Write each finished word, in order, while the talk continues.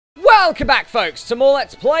Welcome back, folks, to more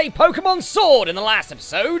Let's Play Pokemon Sword. In the last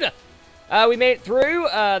episode, we made it through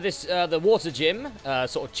the water gym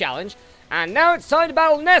sort of challenge, and now it's time to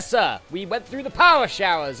battle Nessa. We went through the power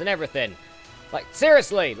showers and everything. Like,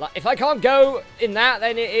 seriously, like, if I can't go in that,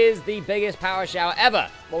 then it is the biggest power shower ever.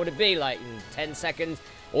 What would it be, like, in 10 seconds?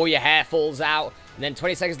 All your hair falls out, and then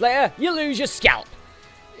 20 seconds later, you lose your scalp.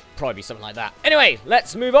 It'd probably be something like that. Anyway,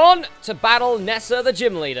 let's move on to battle Nessa, the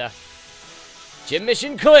gym leader. Gym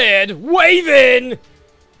mission cleared. Waving! Do you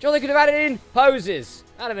know they could have added in poses?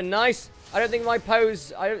 That'd have been nice. I don't think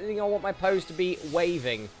I want my pose to be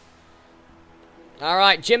waving.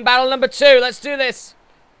 Alright, gym battle number 2. Let's do this.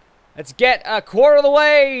 Let's get a quarter of the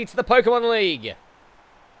way to the Pokemon League.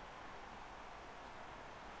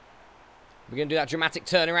 We're going to do that dramatic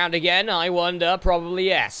turnaround again, I wonder. Probably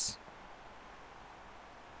yes.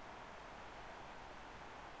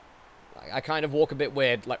 I kind of walk a bit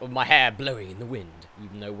weird, like with my hair blowing in the wind,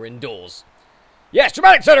 even though we're indoors. Yes,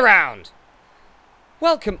 dramatic turnaround!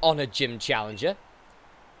 Welcome, Honored Gym Challenger.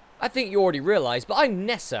 I think you already realized, but I'm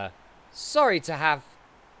Nessa. Sorry to have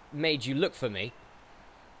made you look for me.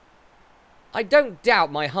 I don't doubt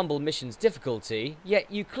my humble mission's difficulty, yet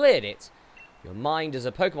you cleared it. Your mind as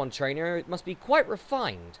a Pokemon trainer must be quite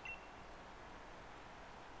refined.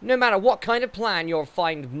 No matter what kind of plan your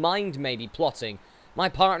refined mind may be plotting, my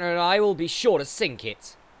partner and I will be sure to sink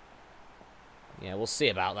it. Yeah, we'll see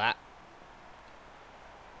about that.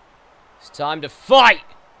 It's time to fight!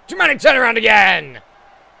 Dramatic turnaround again!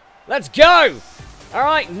 Let's go!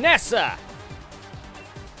 Alright, Nessa.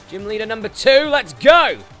 Gym leader number 2, let's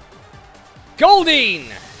go!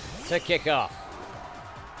 Goldeen to kick off.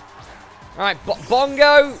 Alright,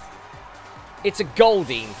 Bongo. It's a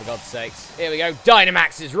Goldeen, for God's sakes. Here we go.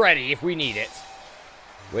 Dynamax is ready if we need it.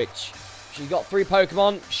 Which... She's got 3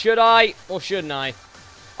 Pokemon. Should I or shouldn't I?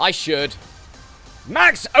 I should.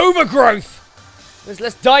 Max Overgrowth!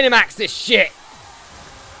 Let's Dynamax this shit.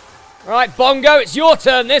 Alright, Bongo, it's your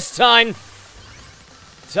turn this time.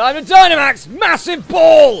 Time to Dynamax! Massive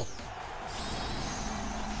Ball!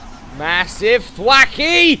 Massive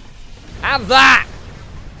Thwacky! Have that!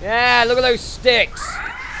 Yeah, look at those sticks.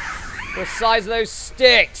 The size of those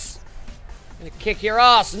sticks. I'm gonna kick your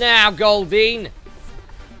ass now, Goldeen.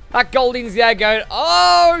 That Goldeen's there going,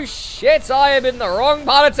 oh shit, I am in the wrong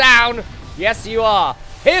part of town. Yes, you are.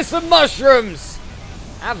 Here's some mushrooms.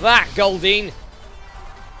 Have that, Goldeen.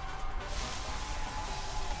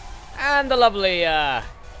 And the lovely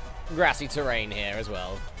grassy terrain here as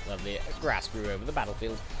well. Lovely grass grew over the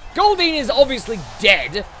battlefield. Goldeen is obviously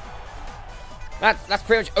dead. That's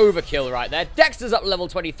pretty much overkill right there. Dexter's up level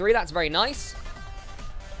 23. That's very nice.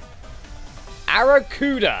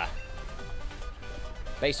 Arrokuda.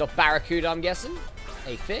 Based off Barracuda, I'm guessing.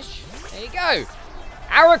 A fish. There you go.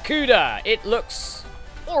 Arrokuda. It looks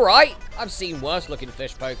alright. I've seen worse looking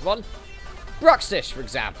fish Pokemon. Bruxish, for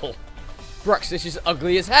example. Bruxish is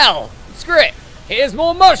ugly as hell. Screw it. Here's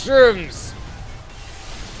more mushrooms.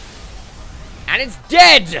 And it's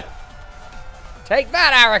dead. Take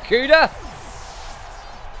that, Arrokuda.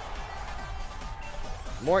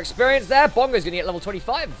 More experience there. Bongo's going to get level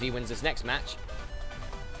 25 if he wins this next match.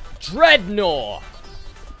 Dreadnought.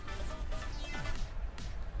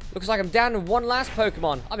 Looks like I'm down to one last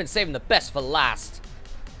Pokemon. I've been saving the best for last.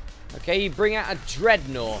 Okay, you bring out a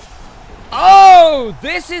Dreadnought. Oh!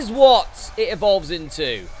 This is what it evolves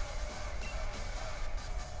into.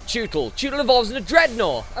 Chewtle. Chewtle evolves into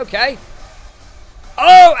Dreadnought. Okay.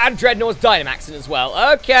 Oh! And Dreadnought's Dynamaxing as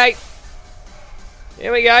well. Okay.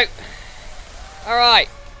 Here we go. Alright.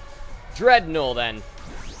 Dreadnought then.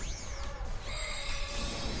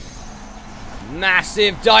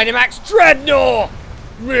 Massive Dynamax Dreadnought!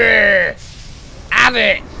 Have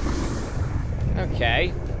it!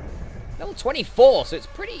 Okay. Level 24, so it's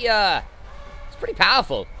pretty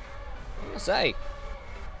powerful. I must say.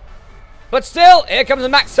 But still, here comes the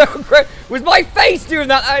Max Overgrowth. Was my face doing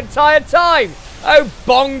that entire time? Oh,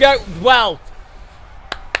 Bongo. Well.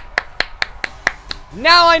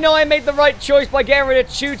 Now I know I made the right choice by getting rid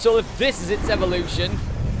of Chewtle if this is its evolution.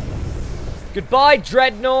 Goodbye,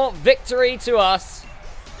 Dreadnought. Victory to us.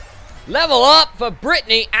 Level up for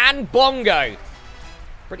Brittany and Bongo.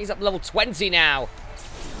 Brittany's up to level 20 now.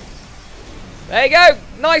 There you go.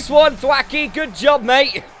 Nice one, Thwacky. Good job,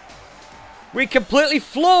 mate. We completely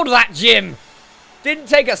floored that gym. Didn't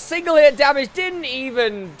take a single hit damage. Didn't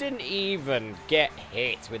even get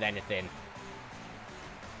hit with anything.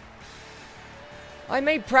 I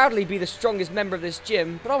may proudly be the strongest member of this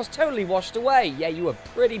gym, but I was totally washed away. Yeah, you were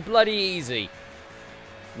pretty bloody easy.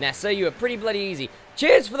 Nessa, you were pretty bloody easy.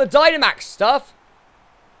 Cheers for the Dynamax stuff.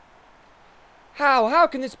 How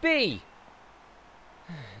can this be?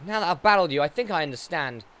 Now that I've battled you, I think I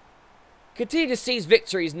understand. Continue to seize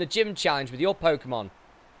victories in the gym challenge with your Pokemon.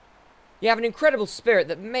 You have an incredible spirit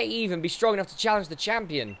that may even be strong enough to challenge the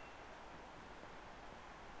champion.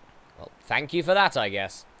 Well, thank you for that, I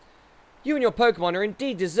guess. You and your Pokemon are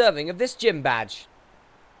indeed deserving of this gym badge.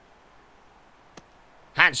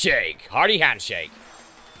 Handshake! Hearty handshake.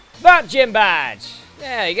 That gym badge!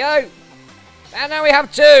 There you go. And now we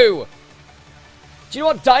have 2! Do you know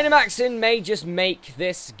what? Dynamaxing may just make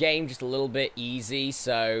this game just a little bit easy,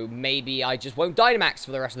 so maybe I just won't Dynamax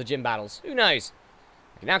for the rest of the gym battles. Who knows?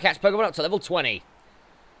 I can now catch Pokemon up to level 20.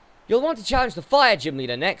 You'll want to challenge the Fire Gym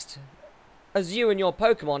Leader next, as you and your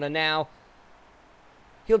Pokemon are now...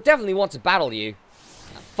 He'll definitely want to battle you.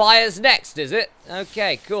 Fire's next, is it?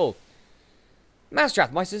 Okay, cool.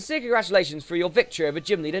 Masterath, my sincere congratulations for your victory over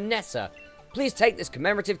Gym Leader Nessa. Please take this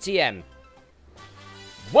commemorative TM.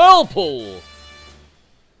 Whirlpool!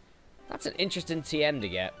 That's an interesting TM to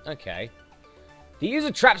get. Okay. The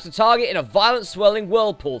user traps the target in a violent swirling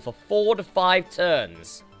whirlpool for 4 to 5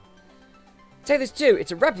 turns. Take this too.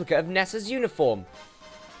 It's a replica of Nessa's uniform.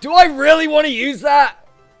 Do I really want to use that?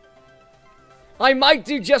 I might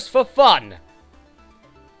do just for fun.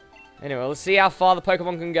 Anyway, let's see how far the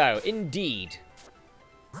Pokemon can go. Indeed.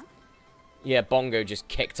 Yeah, Bongo just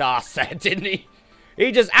kicked ass there, didn't he?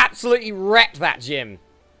 He just absolutely wrecked that gym.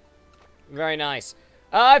 Very nice.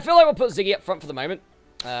 I feel like we'll put Ziggy up front for the moment.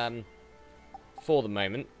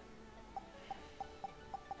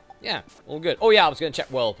 Yeah, all good. Oh yeah, I was going to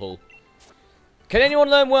check Whirlpool. Can anyone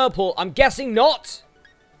learn Whirlpool? I'm guessing not.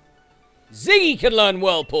 Ziggy can learn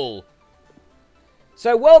Whirlpool.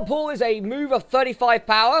 So Whirlpool is a move of 35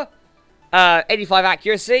 power, 85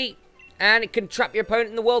 accuracy, and it can trap your opponent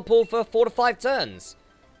in the Whirlpool for 4 to 5 turns.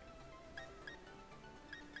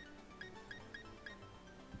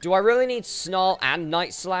 Do I really need Snarl and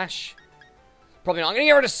Night Slash? Probably not. I'm going to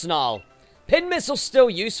get rid of Snarl. Pin Missile's still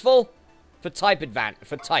useful for type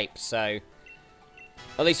so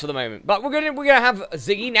at least for the moment. But we're gonna have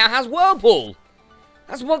Ziggy now has Whirlpool.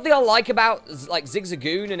 That's one thing I like about like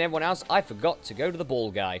Zigzagoon and everyone else. I forgot to go to the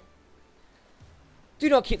ball guy. Do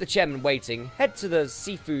not keep the chairman waiting. Head to the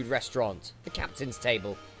seafood restaurant, the captain's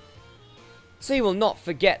table. So you will not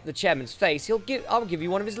forget the chairman's face. I'll give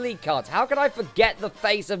you one of his league cards. How can I forget the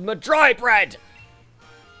face of Madrybread?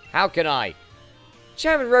 How can I?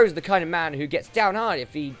 Chairman Rose is the kind of man who gets down hard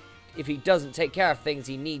if he doesn't take care of things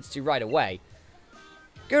he needs to right away.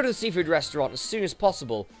 Go to the seafood restaurant as soon as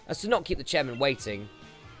possible, as to not keep the chairman waiting.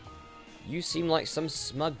 You seem like some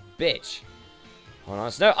smug bitch. Hold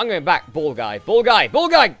on, no, I'm going back. Ball guy, ball guy, ball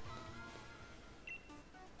guy!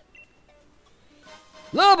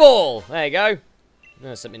 Lure ball! There you go.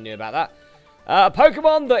 There's something new about that. A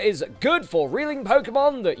Pokemon that is good for reeling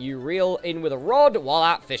Pokemon that you reel in with a rod while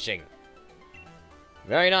out fishing.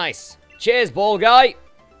 Very nice. Cheers, ball guy.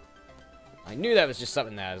 I knew there was just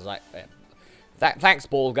something there. I was like, thanks,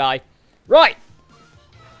 ball guy. Right.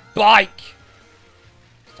 Bike.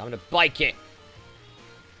 It's time to bike it.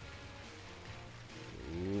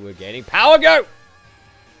 Ooh, we're gaining power. Go.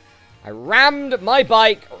 I rammed my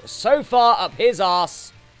bike so far up his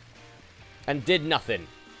ass and did nothing.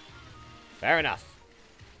 Fair enough.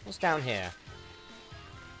 What's down here?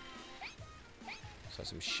 So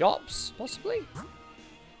some shops, possibly?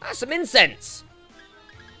 Ah, some incense.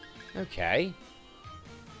 Okay.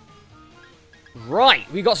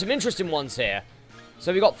 Right, we got some interesting ones here.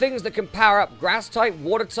 So we got things that can power up grass type,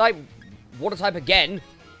 water type again.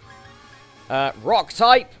 Rock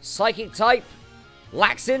type, psychic type.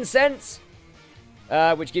 Lax incense,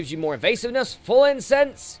 which gives you more evasiveness. Full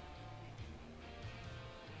incense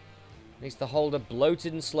makes the holder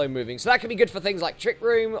bloated and slow moving. So that can be good for things like Trick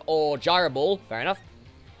Room or Gyro Ball. Fair enough.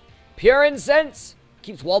 Pure incense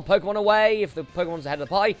keeps wild Pokemon away if the Pokemon's ahead of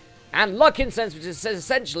the pie. And Luck incense, which is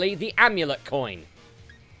essentially the amulet coin.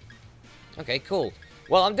 Okay, cool.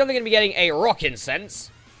 Well, I'm definitely going to be getting a rock incense.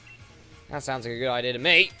 That sounds like a good idea to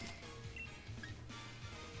me.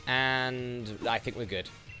 And I think we're good.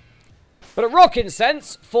 But a rock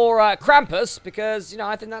incense for Krampus, because, you know,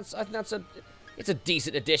 I think that's it's a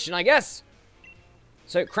decent addition, I guess.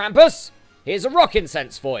 So Krampus, here's a rock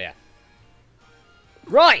incense for you.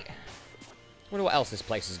 Right. Wonder what else this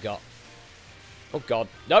place has got. Oh god.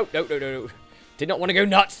 No. Did not want to go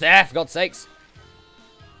nuts there, for God's sakes.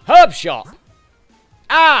 Herb shop.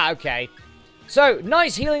 Ah, okay. So,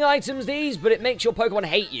 nice healing items these, but it makes your Pokemon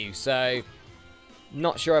hate you, so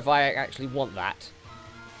not sure if I actually want that.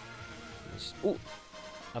 Ooh,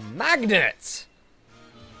 a magnet!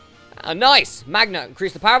 Ah, nice! Magnet,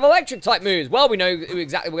 increase the power of electric type moves. Well, we know who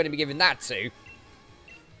exactly we're going to be giving that to.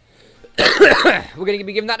 We're going to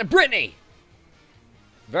be giving that to Brittany.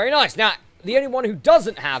 Very nice. Now, the only one who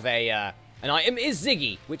doesn't have a an item is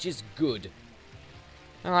Ziggy, which is good.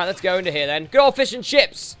 Alright, let's go into here then. Good old fish and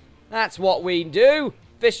chips. That's what we do.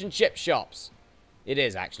 Fish and chip shops. It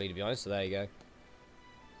is, actually, to be honest, so there you go.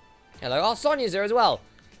 Hello. Oh, Sonia's there as well.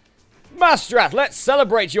 Masterath, let's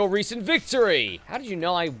celebrate your recent victory. How did you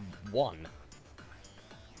know I won?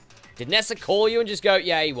 Did Nessa call you and just go,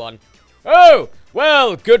 yeah, he won? Oh,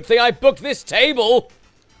 well, good thing I booked this table.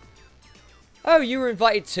 Oh, you were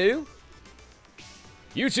invited too?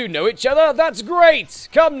 You two know each other? That's great.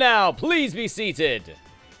 Come now, please be seated.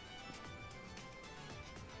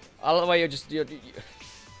 I love the way you're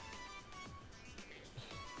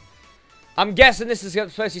I'm guessing this is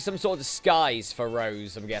supposed to be some sort of disguise for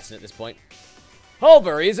Rose, I'm guessing at this point.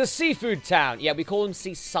 Holbury is a seafood town. Yeah, we call them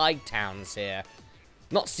seaside towns here.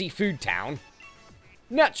 Not seafood town.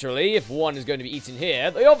 Naturally, if one is going to be eaten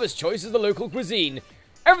here, the obvious choice is the local cuisine.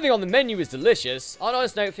 Everything on the menu is delicious. On a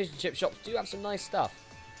honest note, fish and chip shops do have some nice stuff.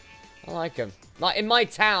 I like them. Like, in my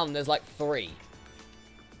town, there's like 3.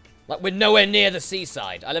 Like, we're nowhere near the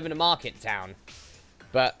seaside. I live in a market town.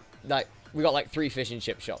 But, like, we got like 3 fish and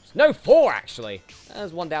chip shops. No, 4, actually.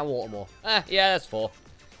 There's one down Watermore. Yeah, that's 4.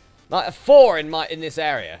 Like, 4 in this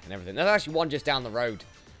area and everything. There's actually one just down the road.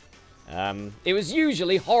 It was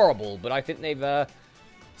usually horrible, but I think they've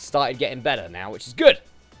started getting better now, which is good.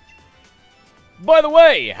 By the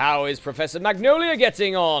way, how is Professor Magnolia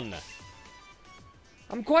getting on?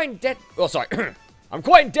 I'm quite indebted... Oh, sorry. I'm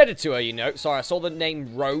quite indebted to her, you know. Sorry, I saw the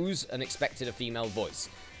name Rose and expected a female voice.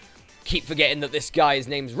 Keep forgetting that this guy's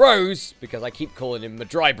name's Rose, because I keep calling him my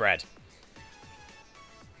dry bread.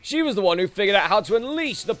 She was the one who figured out how to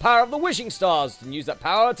unleash the power of the wishing stars and use that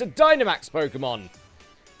power to Dynamax Pokemon.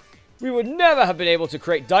 We would never have been able to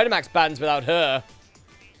create Dynamax bands without her.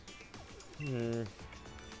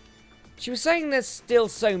 She was saying there's still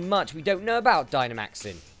so much we don't know about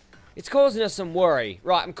Dynamaxing. It's causing us some worry.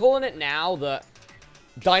 Right, I'm calling it now that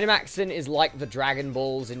Dynamaxing is like the Dragon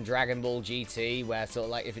Balls in Dragon Ball GT, where sort of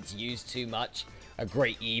like if it's used too much, a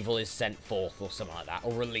great evil is sent forth or something like that,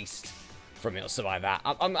 or released from it or something like that.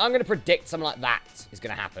 I'm going to predict something like that is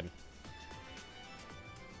going to happen.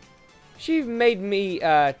 She made me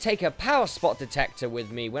take a power spot detector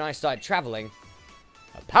with me when I started traveling.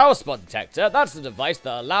 A power spot detector? That's the device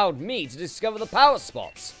that allowed me to discover the power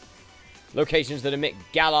spots. Locations that emit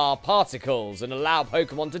Galar particles and allow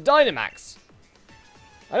Pokemon to Dynamax.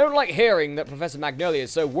 I don't like hearing that Professor Magnolia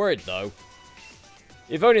is so worried, though.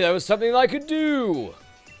 If only there was something I could do.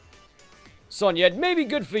 Sonia, it may be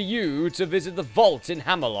good for you to visit the vault in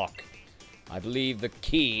Hammerlock. I believe the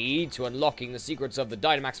key to unlocking the secrets of the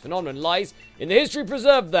Dynamax phenomenon lies in the history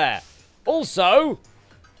preserved there. Also,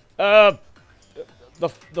 the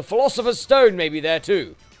Philosopher's Stone may be there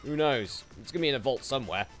too. Who knows? It's gonna be in a vault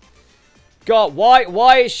somewhere. God,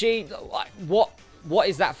 why is she... What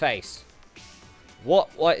is that face?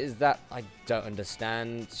 What is that? I don't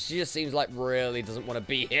understand. She just seems like really doesn't want to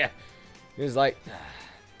be here. It's like...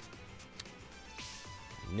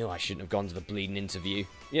 I knew I shouldn't have gone to the bleeding interview.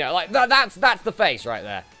 You know, like, that's the face right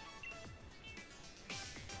there.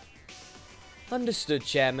 Understood,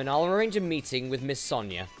 Chairman. I'll arrange a meeting with Miss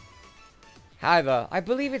Sonia. However, I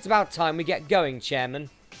believe it's about time we get going, Chairman.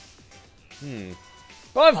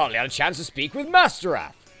 Well, I've hardly had a chance to speak with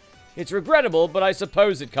Masterath. It's regrettable, but I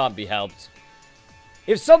suppose it can't be helped.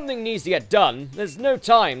 If something needs to get done, there's no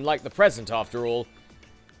time like the present, after all.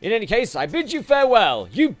 In any case, I bid you farewell.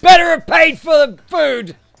 You better have paid for the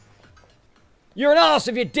food! You're an arse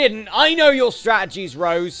if you didn't. I know your strategies,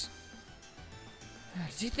 Rose.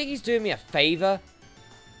 Does he think he's doing me a favor?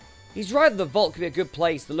 He's right that the vault could be a good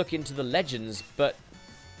place to look into the legends, but...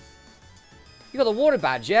 You got the water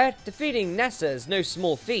badge, yeah? Defeating Nessa is no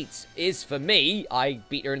small feat. Is for me. I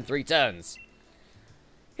beat her in 3 turns.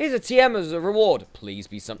 Here's a TM as a reward. Please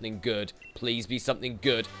be something good. Please be something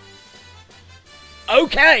good.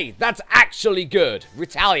 Okay, that's actually good.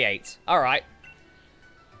 Retaliate. Alright.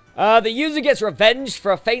 The user gets revenge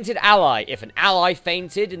for a fainted ally. If an ally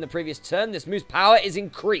fainted in the previous turn, this move's power is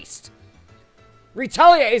increased.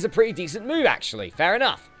 Retaliate is a pretty decent move, actually. Fair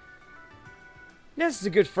enough. Nessa's a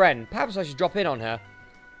good friend. Perhaps I should drop in on her.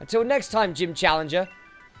 Until next time, Gym Challenger.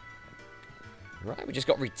 Right, we just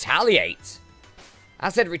got Retaliate. I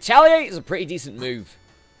said Retaliate is a pretty decent move.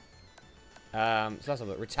 So let's have a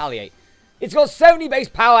look. Retaliate. It's got 70 base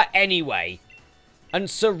power anyway. And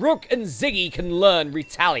Saruk and Ziggy can learn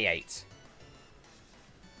Retaliate.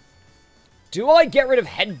 Do I get rid of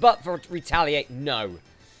Headbutt for Retaliate? No.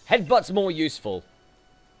 Headbutt's more useful.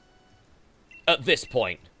 At this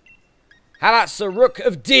point. How about Saruk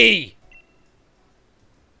of D?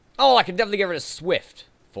 Oh, I can definitely get rid of Swift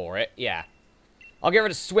for it. Yeah. I'll get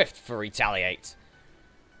rid of Swift for Retaliate.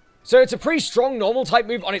 So it's a pretty strong normal type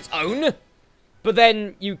move on its own. But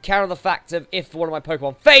then you counter the fact of if one of my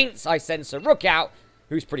Pokemon faints, I send Saruk out,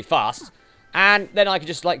 who's pretty fast. And then I can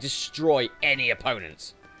just, like, destroy any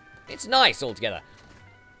opponent. It's nice altogether.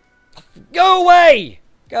 Go away!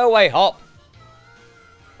 Go away, Hop.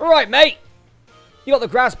 Alright, mate. You got the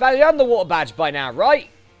grass badge and the water badge by now, right?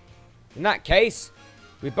 In that case,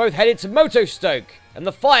 we're both headed to Motostoke and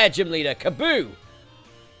the fire gym leader, Kaboo.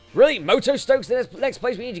 Really? Motostoke's the next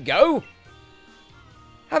place we need to go?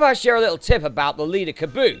 How about I share a little tip about the leader,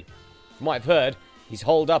 Kaboo? You might have heard, he's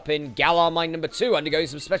holed up in Galar Mine number 2 undergoing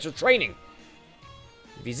some special training.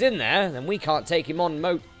 If he's in there, then we can't take him on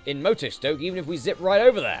in Motostoke even if we zip right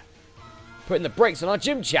over there. Putting the brakes on our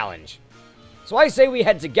gym challenge. So I say we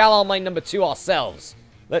head to Galar Mine number 2 ourselves.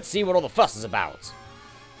 Let's see what all the fuss is about.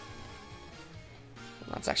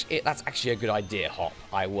 That's actually a good idea, Hop.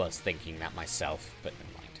 I was thinking that myself, but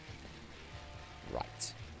never mind.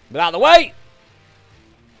 Right. But out of the way!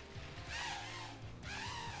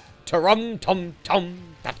 Tarum-tum-tum,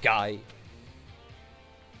 that guy.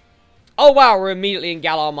 Oh, wow, we're immediately in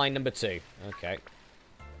Galar Mine number 2. Okay.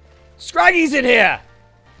 Scraggy's in here!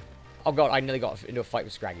 Oh, God, I nearly got into a fight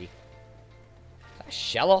with Scraggy. Is that a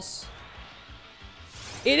Shellos?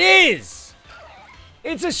 It is!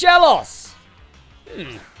 It's a Shellos!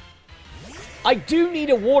 I do need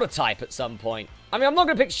a water type at some point. I mean, I'm not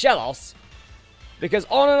going to pick Shellos. Because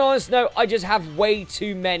on an honest note, I just have way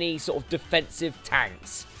too many sort of defensive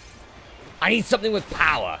tanks. I need something with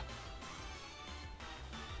power.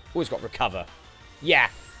 Always got Recover. Yeah.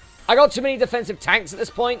 I got too many defensive tanks at this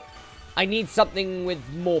point. I need something with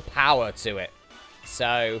more power to it.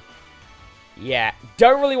 So, yeah.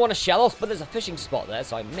 Don't really want a Shellos, but there's a fishing spot there,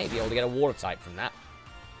 so I may be able to get a water type from that.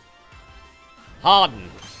 Harden.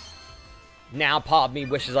 Now part of me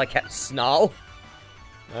wishes I kept Snarl.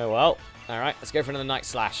 Oh well. Alright, let's go for another Night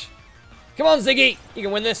Slash. Come on, Ziggy! You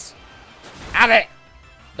can win this. Have it!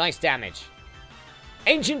 Nice damage.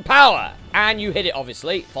 Ancient Power! And you hit it,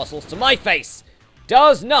 obviously. Fossils to my face.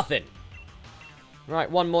 Does nothing. Right,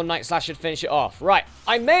 one more Night Slash should finish it off. Right,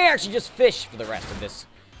 I may actually just fish for the rest of this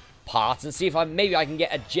part and see if maybe I can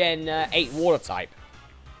get a Gen 8 water type.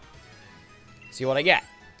 See what I get.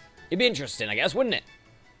 It'd be interesting, I guess, wouldn't it?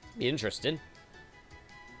 Be interesting.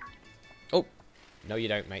 Oh. No, you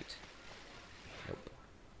don't, mate. Nope.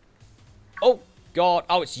 Oh, God.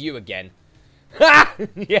 Oh, it's you again. Ha!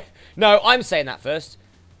 Yeah. No, I'm saying that first.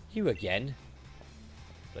 You again.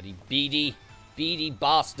 Bloody beady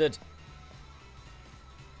bastard.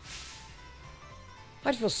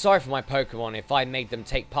 I'd feel sorry for my Pokemon if I made them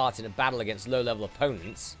take part in a battle against low-level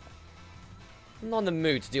opponents. I'm not in the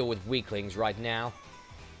mood to deal with weaklings right now.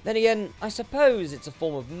 Then again, I suppose it's a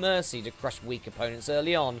form of mercy to crush weak opponents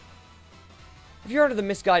early on. If you're under the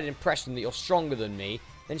misguided impression that you're stronger than me,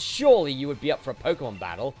 then surely you would be up for a Pokemon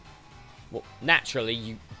battle. Well, naturally,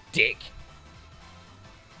 you dick.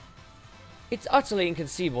 It's utterly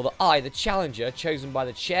inconceivable that I, the challenger chosen by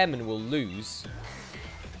the chairman, will lose.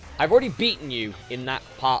 I've already beaten you in that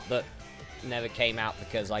part that never came out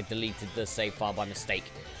because I deleted the save file by mistake.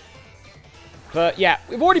 But yeah,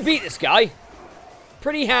 we've already beat this guy.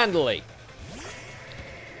 Pretty handily.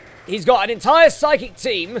 He's got an entire Psychic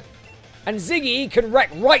team, and Ziggy can wreck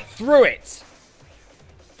right through it.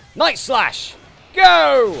 Night Slash.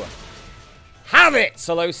 Go! Have it,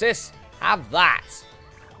 Solosis. Have that.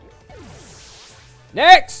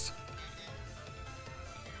 Next!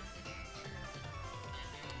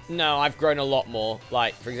 No, I've grown a lot more.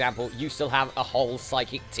 Like, for example, you still have a whole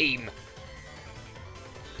Psychic team.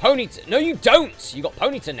 Ponyta. No, you don't. You got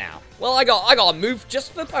Ponyta now. Well, I got a move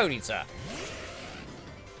just for Ponyta.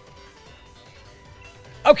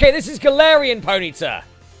 Okay, this is Galarian Ponyta.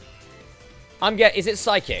 Is it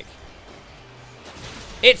Psychic?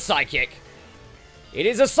 It's Psychic. It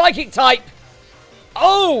is a Psychic type.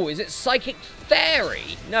 Oh, is it Psychic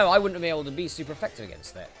Fairy? No, I wouldn't be able to be super effective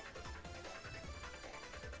against it.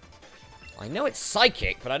 I know it's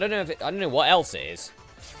Psychic, but I don't know if I don't know what else it is.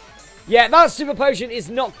 Yeah, that Super Potion is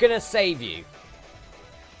not gonna save you.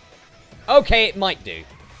 Okay, it might do.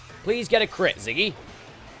 Please get a crit, Ziggy.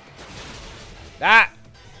 That.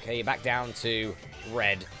 Okay, you're back down to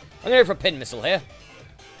red. I'm going for a Pin Missile here.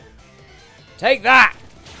 Take that.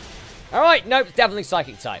 Alright, nope, definitely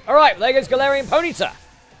Psychic type. Alright, there goes Galarian Ponyta.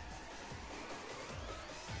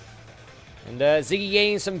 And Ziggy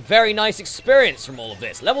gaining some very nice experience from all of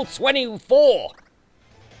this. Level 24.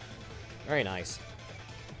 Very nice.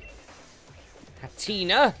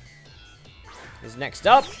 Hatina is next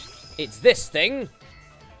up. It's this thing.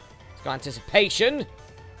 It's got Anticipation.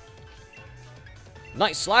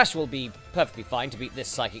 Night Slash will be perfectly fine to beat this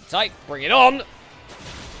psychic type. Bring it on!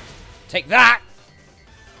 Take that!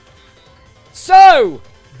 So,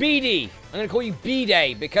 BD. I'm going to call you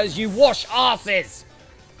B-Day because you wash asses!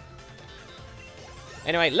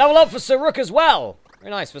 Anyway, level up for Sir Rook as well.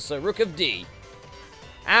 Very nice for Sir Rook of D.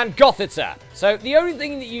 And Gothita. So, the only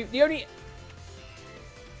thing that you...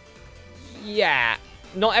 Yeah.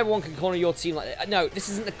 Not everyone can corner your team like that. No, this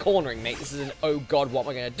isn't the cornering, mate. This is an, oh god, what am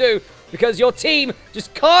I going to do? Because your team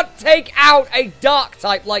just can't take out a dark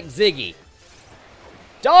type like Ziggy.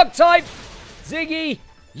 Dark type, Ziggy,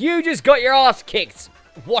 you just got your ass kicked.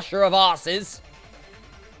 Washer of asses.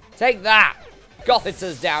 Take that.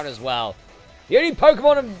 Gothita's down as well. The only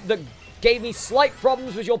Pokemon that gave me slight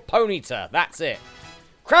problems was your Ponyta. That's it.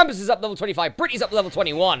 Krampus is up level 25. Brittany's up level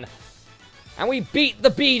 21. And we beat the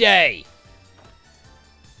B-Day.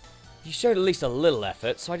 You showed at least a little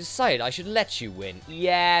effort, so I decided I should let you win.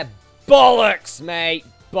 Yeah, bollocks, mate.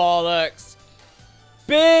 Bollocks.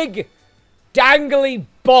 Big, dangly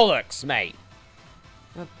bollocks, mate.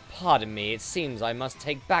 Pardon me, it seems I must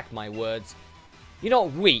take back my words. You're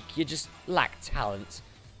not weak, you just lack talent.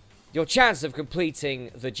 Your chances of completing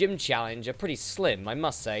the gym challenge are pretty slim, I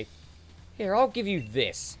must say. Here, I'll give you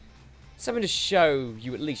this. Something to show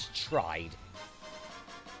you at least tried.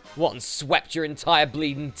 What, and swept your entire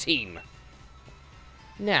bleeding team?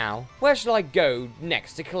 Now, where should I go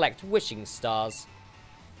next to collect wishing stars?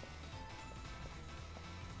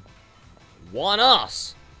 One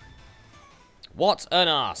ass. What an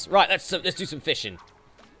ass. Right, let's do some fishing.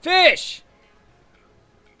 Fish!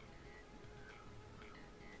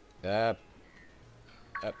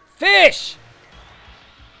 Fish!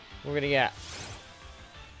 What are we gonna get?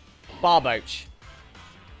 Barboach.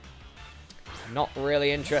 Not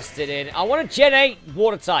really interested in... I want a Gen 8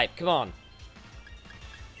 water type. Come on.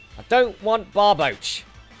 I don't want Barboach.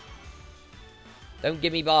 Don't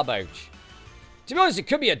give me Barboach. To be honest, it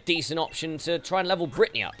could be a decent option to try and level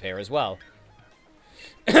Brittany up here as well.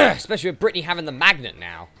 Especially with Brittany having the magnet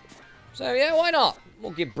now. So, yeah, why not?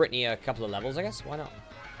 We'll give Brittany a couple of levels, I guess. Why not?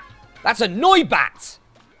 That's a Noibat!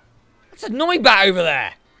 That's a Noibat over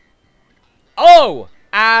there! Oh!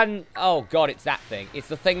 And, oh god, it's that thing. It's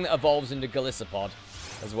the thing that evolves into Golisopod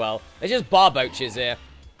as well. There's just Barboaches here.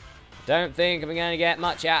 Don't think I'm going to get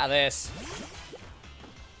much out of this.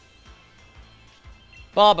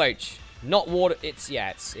 Barboach. Not water, it's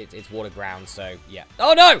water ground, so, yeah.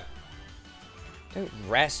 Oh, no! Don't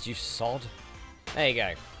rest, you sod. There you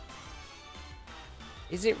go.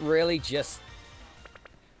 Is it really just...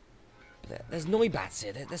 There's Noibats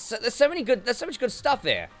here. There's so much good stuff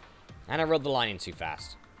here. And I rode the line in too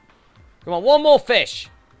fast. Come on, one more fish.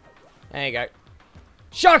 There you go.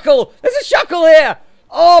 Shuckle! There's a Shuckle here!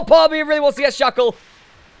 Oh, part of me really wants to get Shuckle.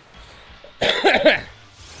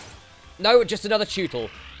 No, just another Tootle.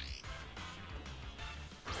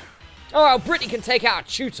 Alright, well, Brittany can take out a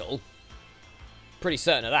Tootle. Pretty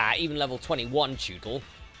certain of that. Even level 21 Tootle.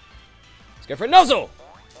 Let's go for a Nuzzle!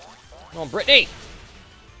 Come on, Brittany!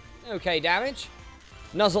 Okay, damage.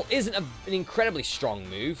 Nuzzle isn't an incredibly strong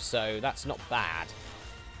move, so that's not bad.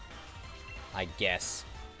 I guess.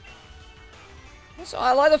 So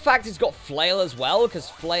I like the fact it's got Flail as well, because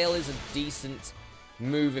Flail is a decent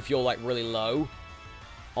move if you're, like, really low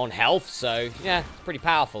on health. So, yeah, it's pretty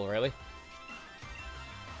powerful, really.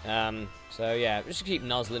 So, yeah, just keep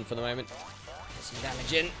nuzzling for the moment. Get some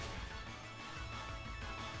damage in.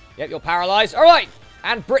 Yep, you're paralyzed. All right!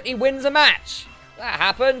 And Brittany wins a match. That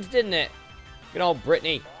happened, didn't it? Good old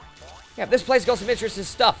Brittany. Yeah, this place got some interesting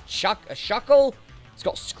stuff. A Shuckle. It's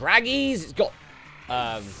got Scraggies. It's got,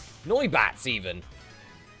 Noibats, even.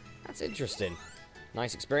 That's interesting.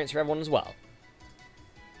 Nice experience for everyone as well.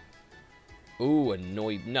 Ooh, a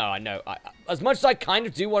Noibat. No, I know. As much as I kind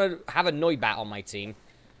of do want to have a Noibat on my team,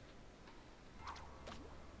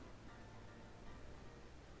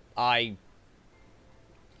 I'm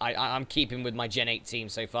keeping with my Gen 8 team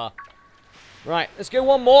so far. Right, let's go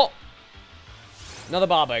one more. Another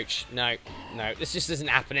Barboach. No, no, this just isn't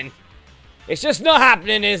happening. It's just not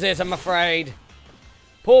happening, is it? I'm afraid.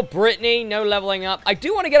 Poor Brittany, no leveling up. I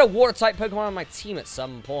do want to get a Water-type Pokemon on my team at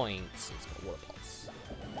some point. It's got Water Pulse.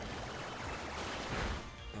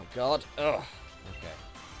 Oh, God. Ugh. Okay.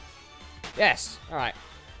 Yes, alright.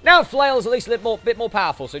 Now Flail's at least a bit more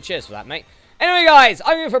powerful, so cheers for that, mate. Anyway, guys,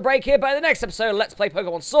 I'm going for a break here, but in the next episode, Let's Play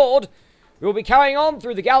Pokemon Sword, we will be carrying on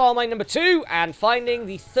through the Galar Mine number 2 and finding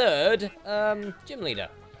the third gym leader.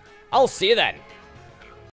 I'll see you then.